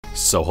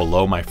So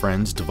hello my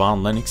friends,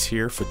 Devon Lennox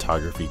here,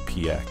 Photography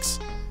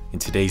PX. In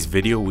today's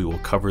video we will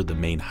cover the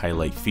main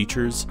highlight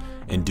features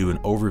and do an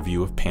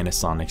overview of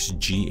Panasonic's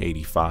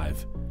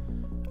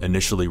G85.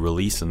 Initially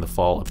released in the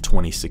fall of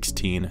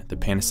 2016, the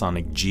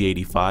Panasonic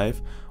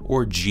G85,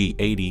 or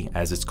G80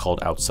 as it's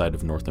called outside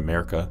of North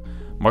America,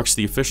 marks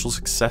the official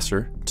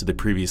successor to the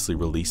previously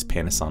released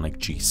Panasonic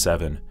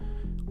G7.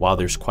 While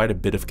there's quite a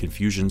bit of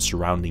confusion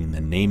surrounding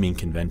the naming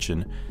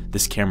convention,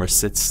 this camera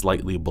sits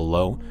slightly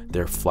below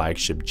their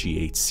flagship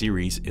G8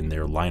 series in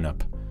their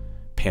lineup.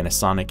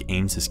 Panasonic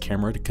aims this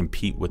camera to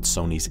compete with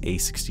Sony's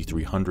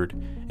a6300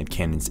 and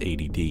Canon's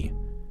 80D.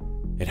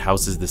 It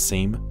houses the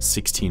same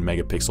 16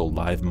 megapixel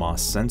live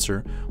MOS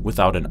sensor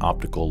without an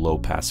optical low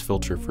pass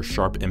filter for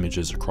sharp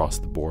images across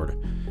the board.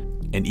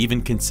 And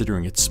even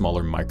considering its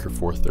smaller Micro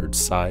Four Thirds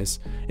size,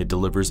 it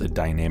delivers a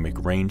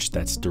dynamic range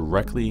that's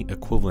directly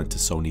equivalent to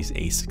Sony's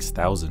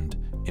a6000,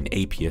 an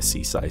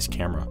APS-C size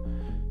camera.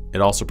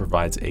 It also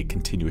provides a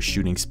continuous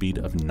shooting speed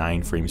of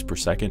 9 frames per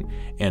second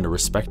and a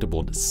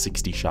respectable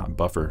 60-shot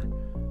buffer.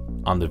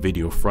 On the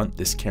video front,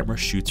 this camera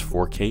shoots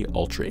 4K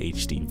Ultra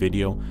HD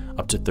video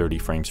up to 30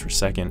 frames per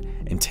second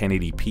and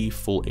 1080p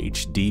Full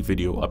HD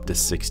video up to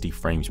 60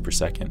 frames per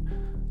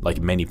second. Like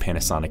many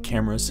Panasonic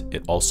cameras,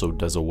 it also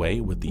does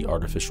away with the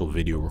artificial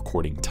video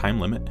recording time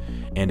limit,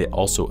 and it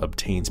also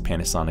obtains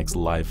Panasonic's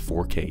live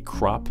 4K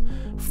crop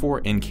for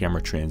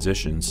in-camera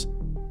transitions.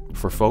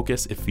 For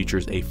focus, it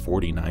features a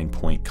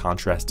 49-point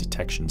contrast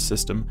detection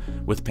system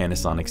with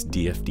Panasonic's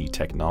DFD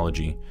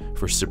technology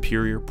for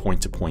superior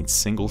point-to-point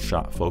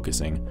single-shot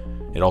focusing.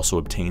 It also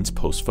obtains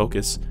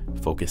post-focus,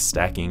 focus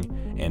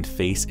stacking, and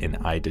face and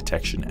eye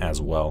detection as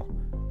well.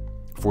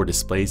 For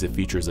displays, it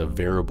features a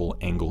variable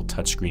angle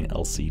touchscreen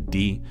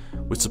LCD,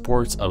 which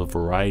supports a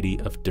variety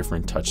of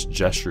different touch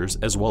gestures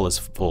as well as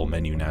full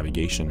menu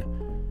navigation.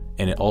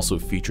 And it also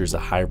features a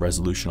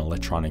high-resolution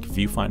electronic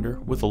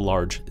viewfinder with a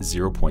large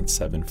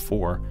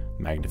 0.74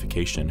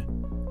 magnification.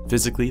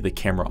 Physically, the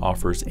camera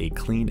offers a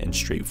clean and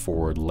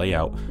straightforward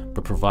layout,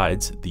 but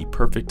provides the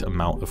perfect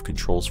amount of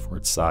controls for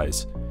its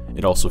size.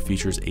 It also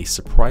features a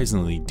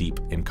surprisingly deep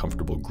and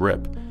comfortable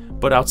grip,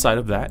 but outside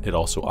of that, it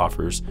also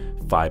offers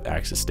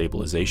 5-axis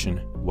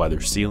stabilization,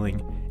 weather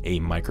sealing, a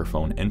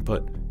microphone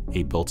input,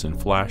 a built-in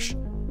flash,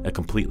 a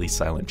completely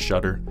silent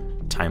shutter,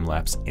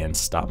 time-lapse, and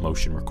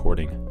stop-motion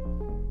recording.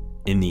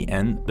 In the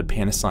end, the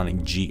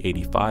Panasonic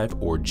G85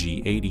 or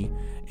G80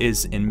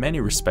 is in many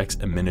respects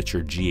a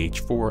miniature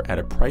GH4 at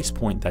a price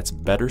point that's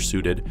better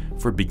suited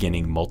for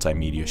beginning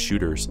multimedia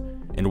shooters.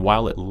 And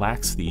while it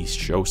lacks the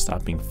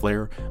show-stopping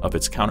flair of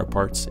its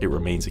counterparts, it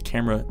remains a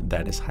camera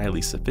that is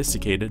highly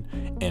sophisticated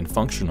and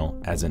functional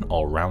as an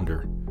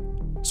all-rounder.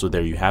 So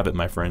there you have it,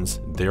 my friends.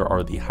 There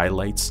are the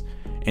highlights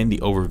and the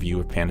overview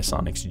of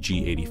Panasonic's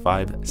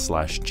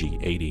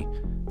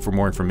G85/G80. For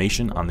more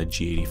information on the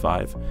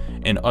G85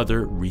 and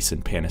other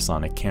recent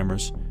Panasonic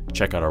cameras,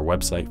 check out our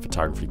website,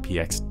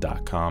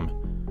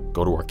 photographypx.com.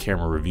 Go to our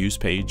camera reviews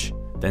page,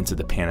 then to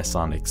the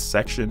Panasonic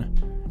section,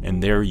 and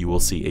there you will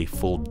see a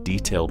full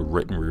detailed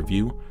written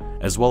review,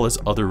 as well as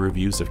other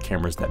reviews of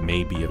cameras that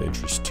may be of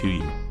interest to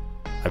you.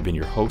 I've been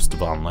your host,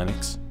 Devon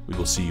Lennox. We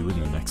will see you in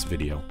the next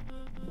video.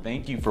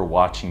 Thank you for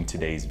watching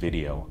today's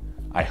video.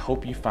 I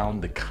hope you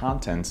found the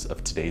contents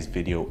of today's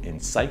video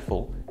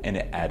insightful and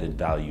it added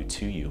value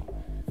to you.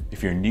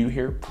 If you're new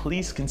here,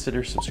 please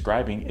consider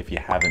subscribing if you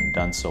haven't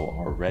done so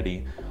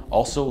already.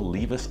 Also,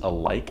 leave us a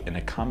like and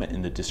a comment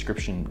in the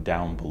description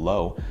down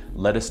below.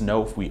 Let us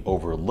know if we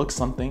overlooked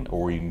something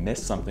or we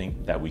missed something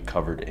that we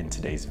covered in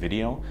today's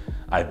video.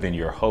 I've been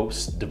your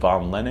host,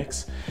 Devon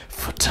Lennox,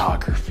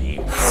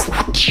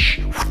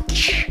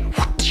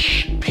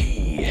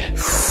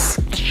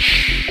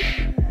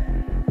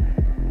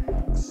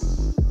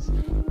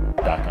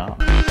 photography.com.